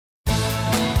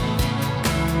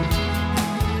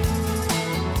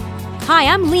Hi,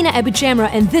 I'm Lina Abu Jamra,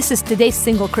 and this is Today's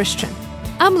Single Christian.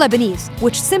 I'm Lebanese,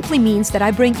 which simply means that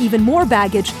I bring even more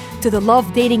baggage to the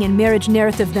love, dating, and marriage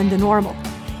narrative than the normal.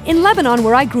 In Lebanon,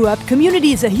 where I grew up,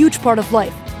 community is a huge part of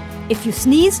life. If you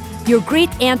sneeze, your great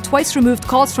aunt twice removed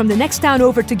calls from the next town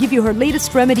over to give you her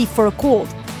latest remedy for a cold.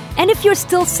 And if you're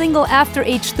still single after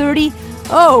age 30,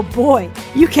 oh boy,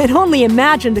 you can only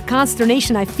imagine the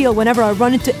consternation I feel whenever I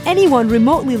run into anyone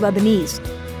remotely Lebanese.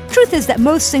 Truth is that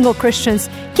most single Christians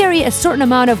carry a certain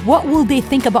amount of what will they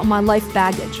think about my life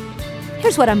baggage.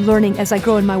 Here's what I'm learning as I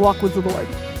grow in my walk with the Lord.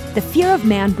 The fear of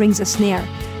man brings a snare,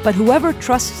 but whoever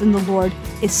trusts in the Lord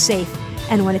is safe.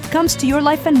 And when it comes to your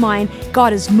life and mine,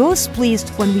 God is most pleased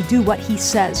when we do what He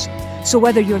says. So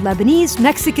whether you're Lebanese,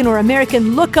 Mexican, or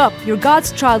American, look up. You're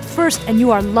God's child first and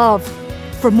you are loved.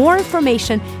 For more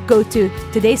information, go to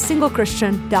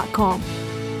todaysinglechristian.com.